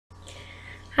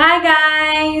Hi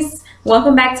guys,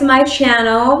 welcome back to my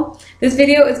channel. This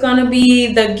video is going to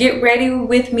be the get ready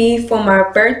with me for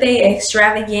my birthday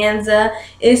extravaganza.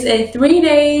 It's a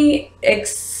 3-day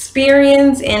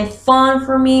experience and fun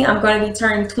for me. I'm going to be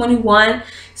turning 21,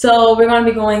 so we're going to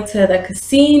be going to the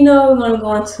casino, we're going to be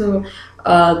going to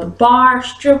the bar,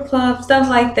 strip club, stuff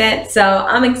like that. So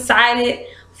I'm excited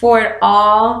for it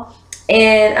all,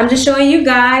 and I'm just showing you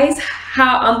guys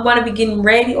how I'm going to be getting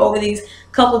ready over these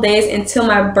couple days until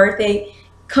my birthday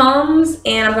comes.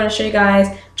 And I'm going to show you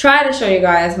guys, try to show you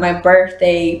guys my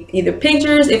birthday, either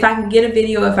pictures, if I can get a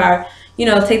video, if I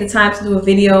take the time to do a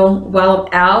video while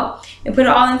I'm out, and put it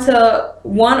all into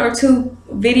 1 or 2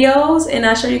 videos. And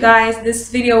I'll show you guys,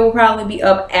 this video will probably be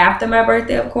up after my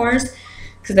birthday, of course,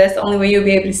 because that's the only way you'll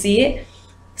be able to see it.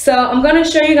 So I'm going to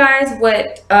show you guys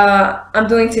what I'm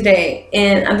doing today,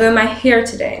 and I'm doing my hair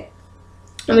today.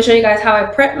 I'm going to show you guys how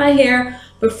I prep my hair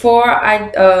before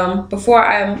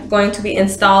I'm going to be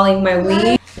installing my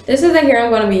weave. This is the hair I'm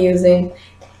going to be using.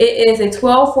 It is a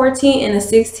 12, 14, and a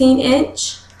 16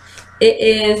 inch. It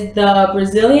is the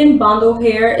Brazilian bundle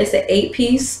hair. It's an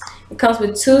 8-piece. It comes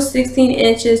with 2 16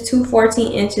 inches, 2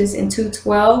 14 inches, and 2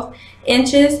 12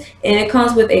 inches. And it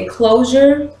comes with a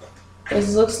closure. It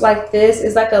looks like this.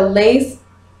 It's like a lace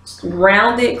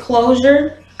rounded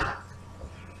closure.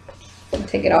 I'll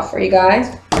take it off for you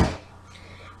guys.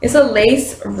 It's a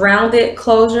lace rounded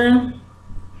closure,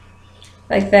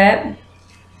 like that.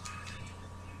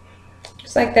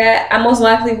 Just like that. I most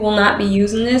likely will not be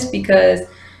using this because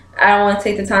I don't want to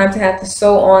take the time to have to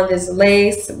sew on this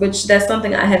lace, which that's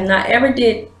something I have not ever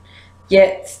did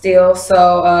yet still.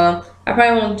 So I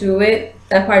probably won't do it.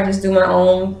 I'll probably just do my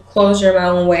own closure my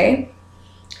own way.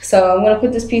 So I'm going to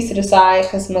put this piece to the side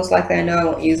because most likely I know I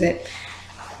won't use it.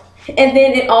 And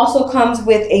then it also comes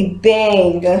with a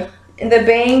bang. And the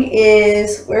bang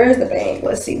is, where is the bang?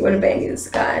 Let's see where the bang is,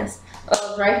 guys.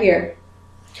 Oh, it's right here.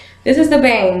 This is the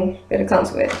bang that it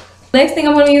comes with. Next thing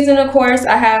I'm going to use, of course,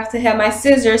 I have to have my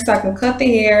scissors so I can cut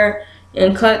the hair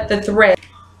and cut the thread.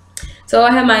 So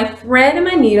I have my thread and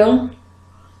my needle.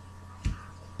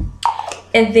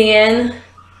 And then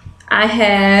I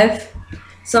have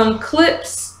some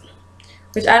clips,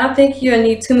 which I don't think you'll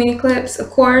need too many clips, of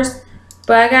course.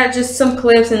 But I got just some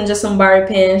clips and just some bobby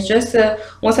pins, just to,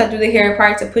 once I do the hair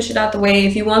part, to push it out the way.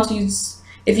 If you want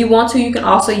to, you can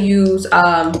also use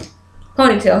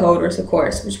ponytail holders, of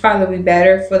course, which probably be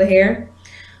better for the hair.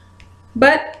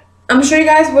 But I'm gonna show you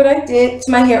guys what I did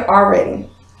to my hair already.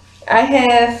 I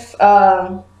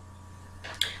have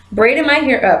braided my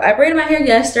hair up. I braided my hair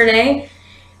yesterday,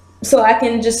 so I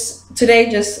can today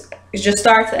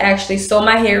start to actually sew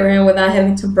my hair in without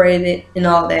having to braid it and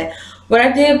all that. What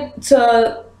I did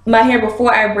to my hair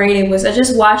before I braided was I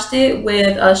just washed it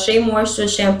with a Shea Moisture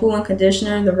shampoo and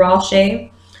conditioner, the raw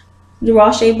shea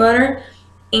butter,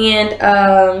 and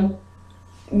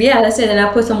yeah, that's it. And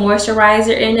I put some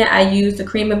moisturizer in it. I used the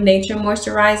Cream of Nature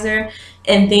moisturizer,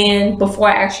 and then before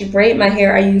I actually braid my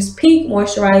hair, I used pink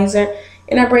moisturizer,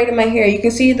 and I braided my hair. You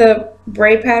can see the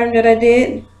braid pattern that I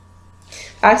did.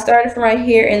 I started from right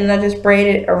here, and then I just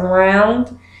braided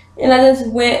around, and I just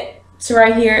went to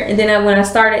right here, and then when I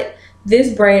started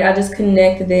this braid, I just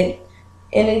connected it,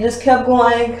 and it just kept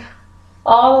going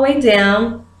all the way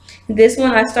down. This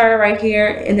one I started right here,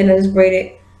 and then I just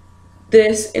braided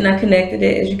this, and I connected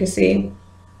it, as you can see,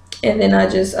 and then I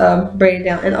just braided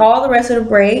down, and all the rest of the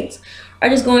braids are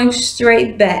just going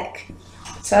straight back.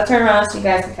 So I'll turn around so you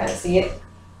guys can kind of see it.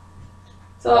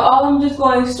 So all of them just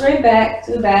going straight back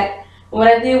to the back. And what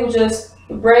I did was just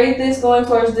braid this going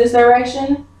towards this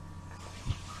direction,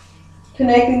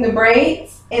 connecting the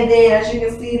braids, and then as you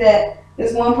can see that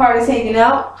this one part is hanging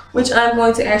out, which I'm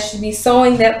going to actually be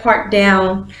sewing that part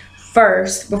down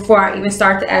first before I even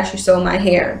start to actually sew my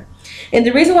hair. And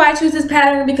the reason why I choose this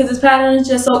pattern, because this pattern is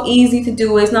just so easy to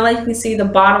do. It's not like you can see the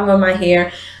bottom of my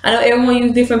hair. I know everyone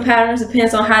uses different patterns,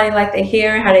 depends on how they like their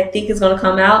hair and how they think it's going to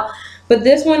come out, but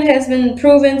this one has been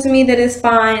proven to me that it's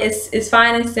fine. It's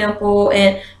fine and simple,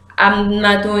 and I'm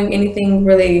not doing anything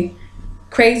really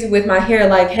crazy with my hair,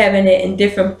 like having it in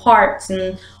different parts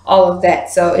and all of that.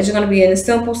 So it's just going to be in a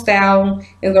simple style.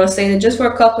 It's going to stay there just for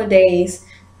a couple of days.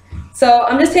 So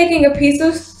I'm just taking a piece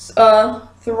of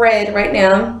thread right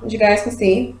now, as you guys can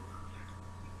see,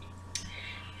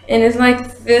 and it's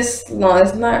like this long.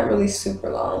 It's not really super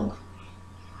long,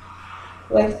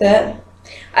 like that.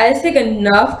 I just take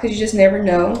enough because you just never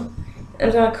know.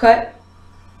 I'm just going to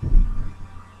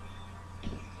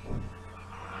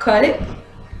cut it.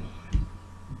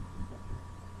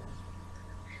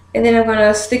 And then I'm going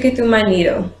to stick it through my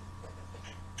needle.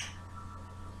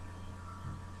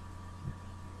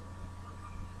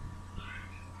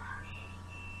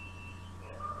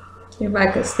 If I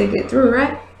could stick it through,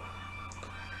 right?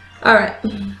 All right.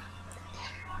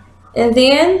 And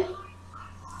then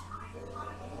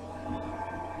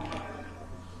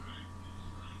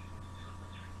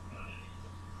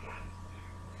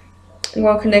I'm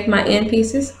gonna connect my end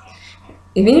pieces.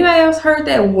 If anybody else heard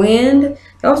that wind,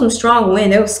 that was some strong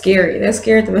wind. That was scary. That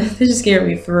scared them. That just scared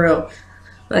me for real.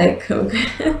 Like,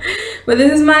 okay. But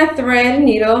this is my thread and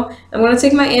needle. I'm gonna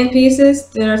take my end pieces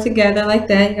that are together like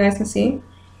that. You guys can see.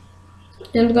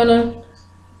 And I'm gonna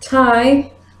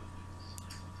tie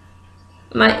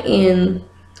my end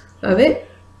of it.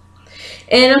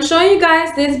 And I'm showing you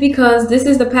guys this because this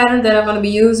is the pattern that I'm going to be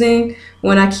using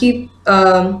when I keep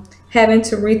having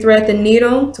to rethread the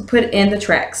needle to put in the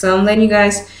track. So I'm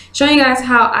showing you guys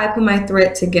how I put my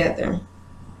thread together.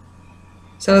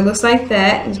 So it looks like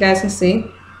that, as you guys can see.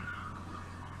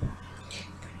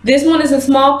 This one is a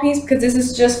small piece because this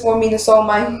is just for me to sew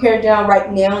my hair down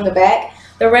right now in the back.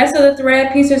 The rest of the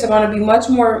thread pieces are going to be much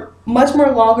more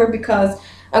longer because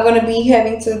I'm going to be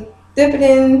having to dip it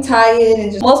in, tie it,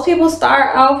 and just. Most people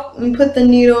start off and put the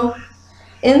needle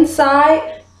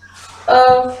inside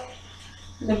of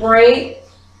the braid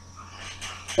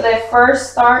for that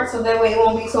first start, so that way it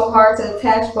won't be so hard to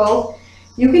attach both.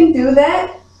 You can do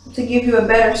that to give you a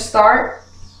better start,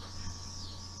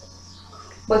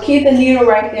 but keep the needle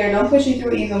right there. Don't push it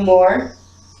through even more.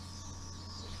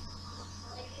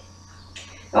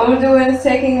 What I'm gonna do is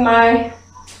taking my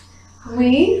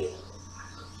weave.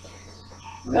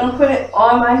 I'm gonna put it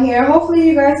on my hair. Hopefully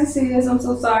you guys can see this. I'm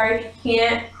so sorry if you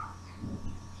can't.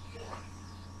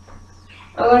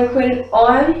 I'm gonna put it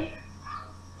on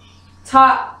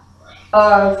top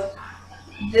of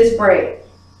this braid.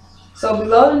 So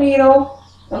below the needle,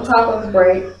 on top of the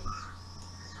braid.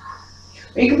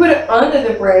 Or you can put it under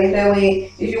the braid. That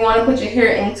way, if you want to put your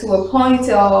hair into a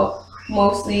ponytail,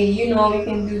 mostly, you know, you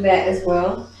can do that as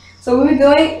well. So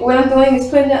what I'm doing is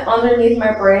putting it underneath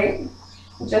my braid.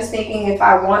 Just thinking if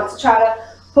I want to try to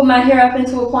put my hair up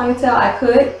into a ponytail, I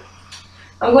could.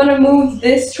 I'm going to move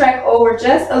this track over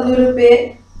just a little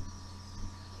bit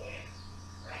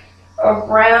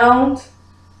around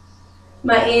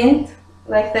my end,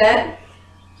 like that.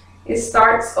 It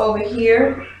starts over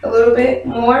here a little bit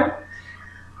more.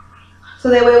 So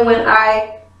that way when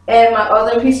I add my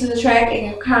other pieces of track, it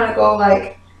can kind of go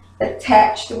like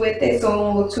attached with it, so it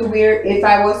won't look too weird if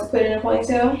I was to put it in a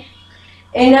ponytail.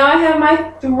 And now I have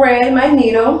my thread, my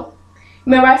needle.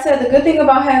 Remember I said the good thing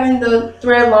about having the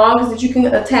thread long is that you can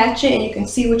attach it and you can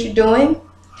see what you're doing.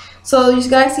 So you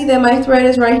guys see that my thread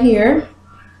is right here.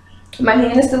 My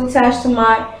hand is still attached to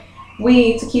my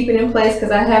weave to keep it in place because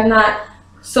I have not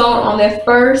sewn on that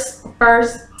first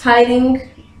tighting,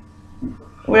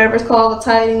 whatever it's called, the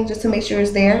tighting, just to make sure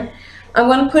it's there. I'm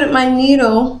going to put my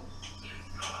needle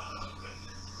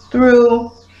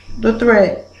through the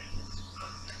thread.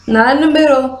 Not in the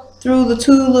middle, through the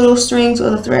two little strings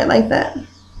of the thread like that.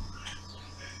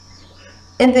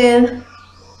 And then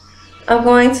I'm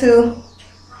going to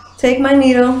take my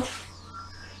needle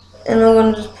and I'm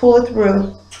going to just pull it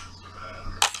through.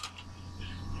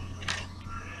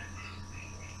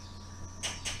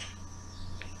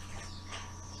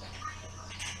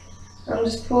 I'm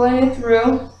just pulling it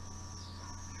through.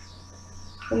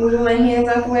 I'm moving my hands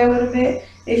out the way a little bit.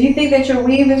 If you think that your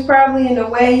weave is probably in the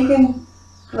way, you can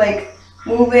like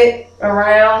move it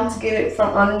around to get it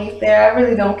from underneath there. I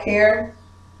really don't care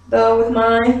though with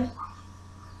mine.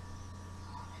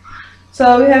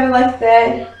 So we have it like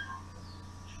that.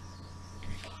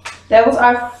 That was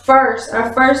our first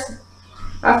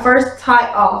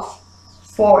tie off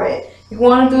for it. You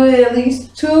want to do it at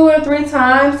least 2 or 3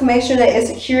 times to make sure that it's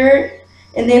secured,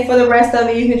 and then for the rest of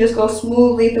it you can just go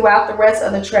smoothly throughout the rest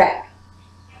of the track.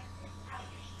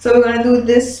 So we're going to do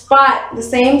this spot, the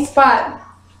same spot.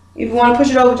 If you want to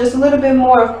push it over just a little bit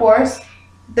more, of course,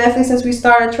 definitely since we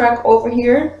started track over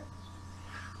here.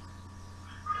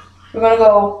 We're going to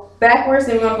go backwards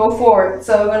and we're going to go forward.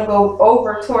 So we're going to go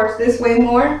over towards this way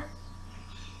more.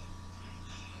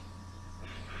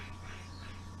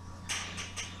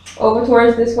 Over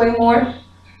towards this way more. I'm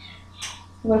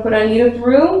going to put our needle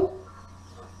through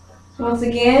once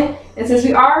again. And since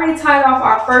we already tied off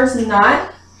our first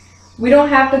knot, we don't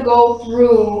have to go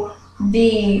through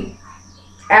the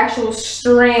actual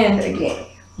strand again.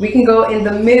 We can go in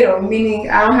the middle, meaning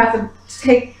I don't have to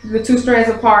take the 2 strands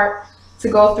apart to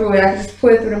go through it. I can just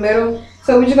put it through the middle.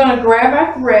 So we're just going to grab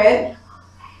our thread,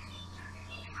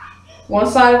 one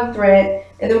side of the thread,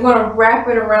 and then we're going to wrap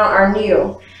it around our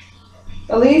needle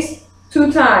at least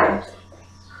 2 times,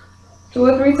 2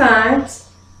 or 3 times,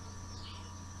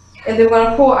 and then we're going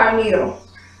to pull our needle.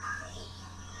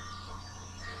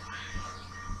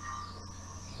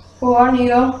 pull our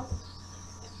needle.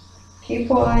 Keep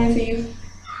pulling until you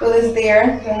feel it's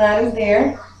there. The knot is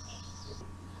there.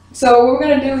 So what we're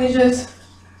gonna do is just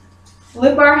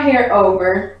flip our hair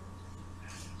over.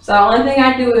 So the only thing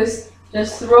I do is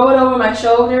just throw it over my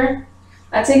shoulder.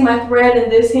 I take my thread in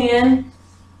this hand.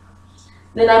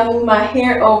 Then I move my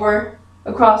hair over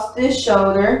across this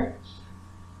shoulder.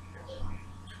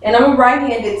 And I'm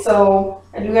right-handed, so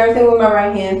I do everything with my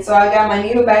right hand. So I got my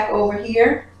needle back over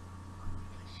here.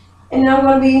 And now I'm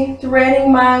going to be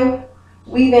threading my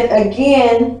weaving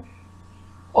again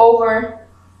over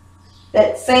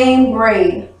that same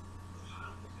braid.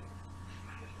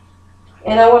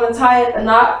 And I want to tie a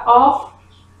knot off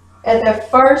at the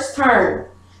first turn.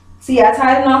 See, I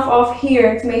tied it off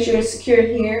here to make sure it's secured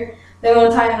here. Then I'm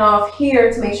going to tie it off here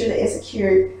to make sure that it's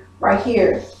secured right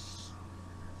here,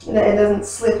 and that it doesn't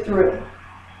slip through.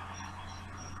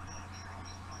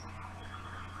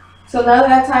 So now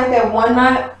that I tied that one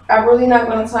knot, I'm really not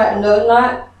going to tie another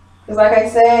knot, because like I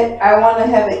said, I want to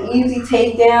have an easy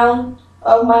takedown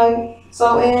of my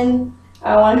sew-in.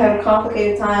 I want to have a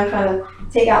complicated time trying to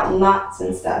take out knots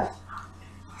and stuff.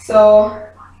 So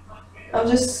I'm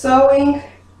just sewing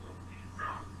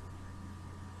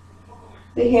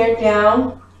the hair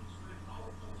down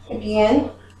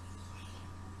again.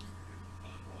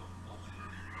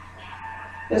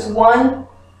 Just one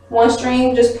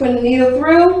string, just putting the needle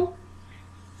through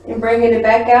and bringing it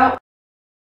back out.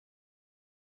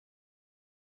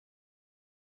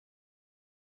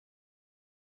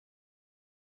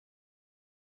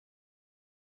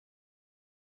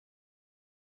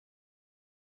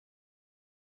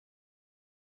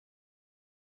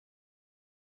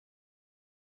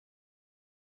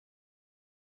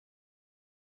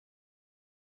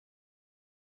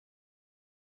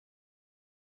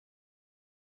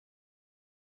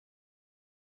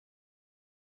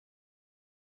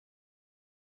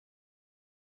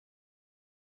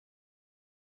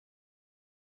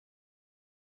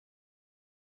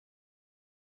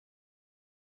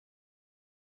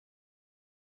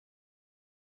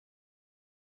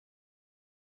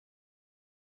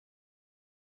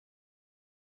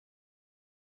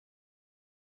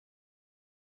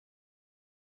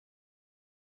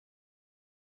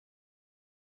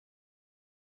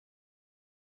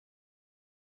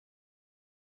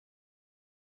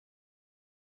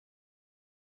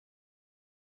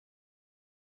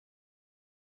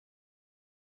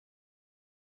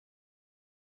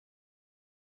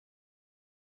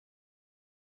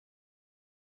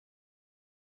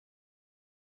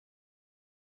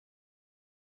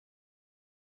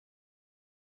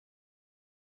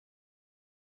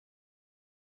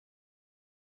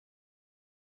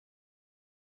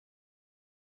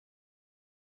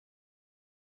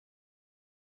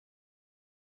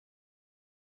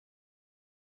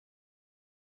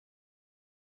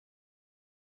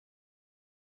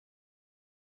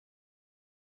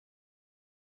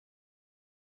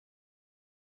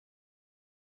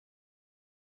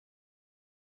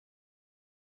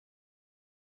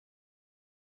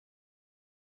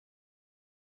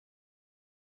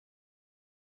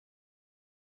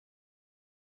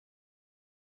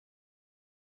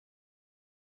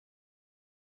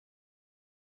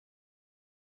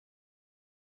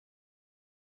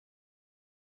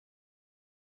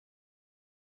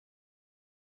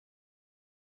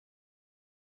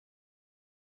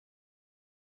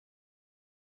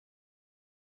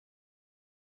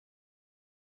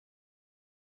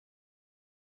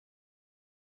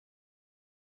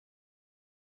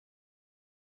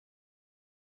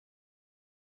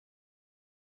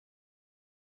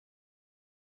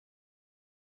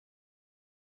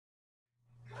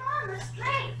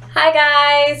 Hi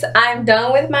guys, I'm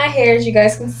done with my hair, as you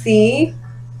guys can see.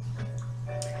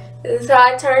 This is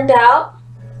how it turned out.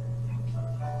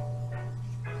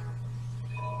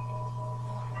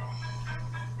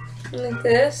 Like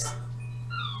this.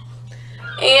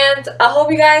 And I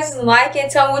hope you guys like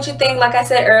it. Tell me what you think, like I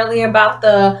said earlier, about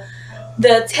the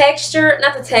texture,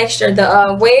 not the texture,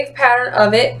 the wave pattern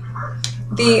of it.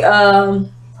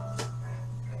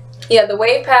 Yeah, the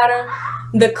wave pattern,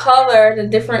 the color, the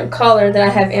different color that I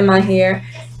have in my hair,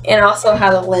 and also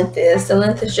how the length is. The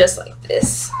length is just like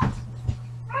this.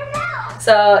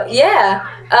 So yeah,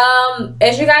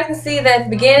 as you guys can see, that at the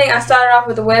beginning I started off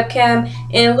with the webcam,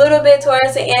 and a little bit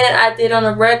towards the end I did on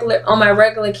my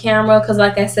regular camera, because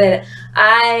like I said,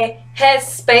 I had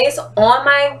space on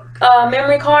my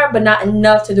memory card, but not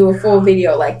enough to do a full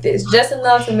video like this. Just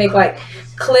enough to make like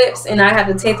clips, and I have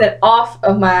to take that off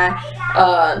of my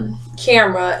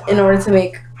camera in order to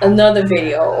make another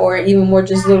video, or even more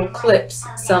just little clips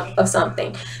of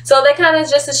something. So that kind of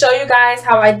just to show you guys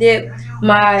how I did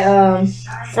my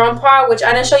front part, which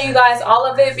I didn't show you guys all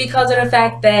of it because of the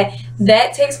fact that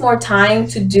that takes more time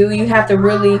to do. You have to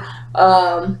really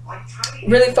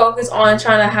really focus on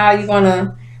trying to how you're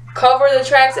gonna cover the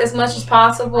tracks as much as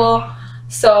possible.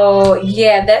 So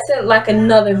yeah, that's it, like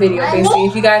another video basically.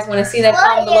 If you guys want to see that,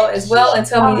 comment below as well and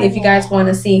tell me if you guys want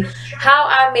to see how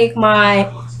I make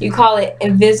my, you call it,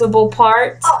 invisible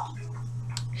part.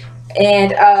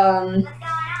 And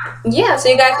yeah, so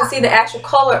you guys can see the actual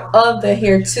color of the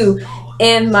hair too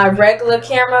in my regular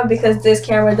camera, because this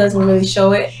camera doesn't really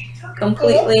show it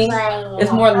completely.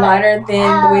 It's more lighter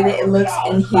than the way that it looks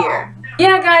in here.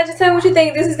 Yeah guys, just tell me what you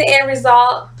think. This is the end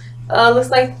result. Looks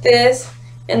like this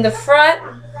in the front,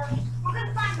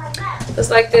 looks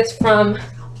like this from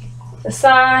the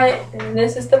side, and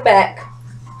this is the back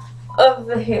of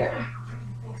the hair,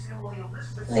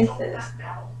 like this.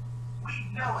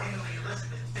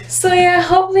 So yeah,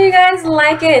 hopefully you guys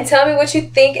like it and tell me what you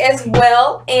think as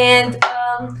well. And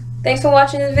thanks for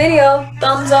watching this video.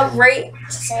 Thumbs up, rate,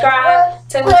 subscribe,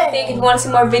 tell me what you think. If you want to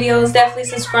see more videos, definitely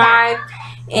subscribe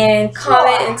and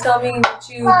comment and tell me what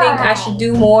you think I should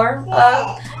do more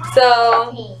of.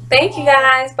 So thank you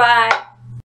guys, bye.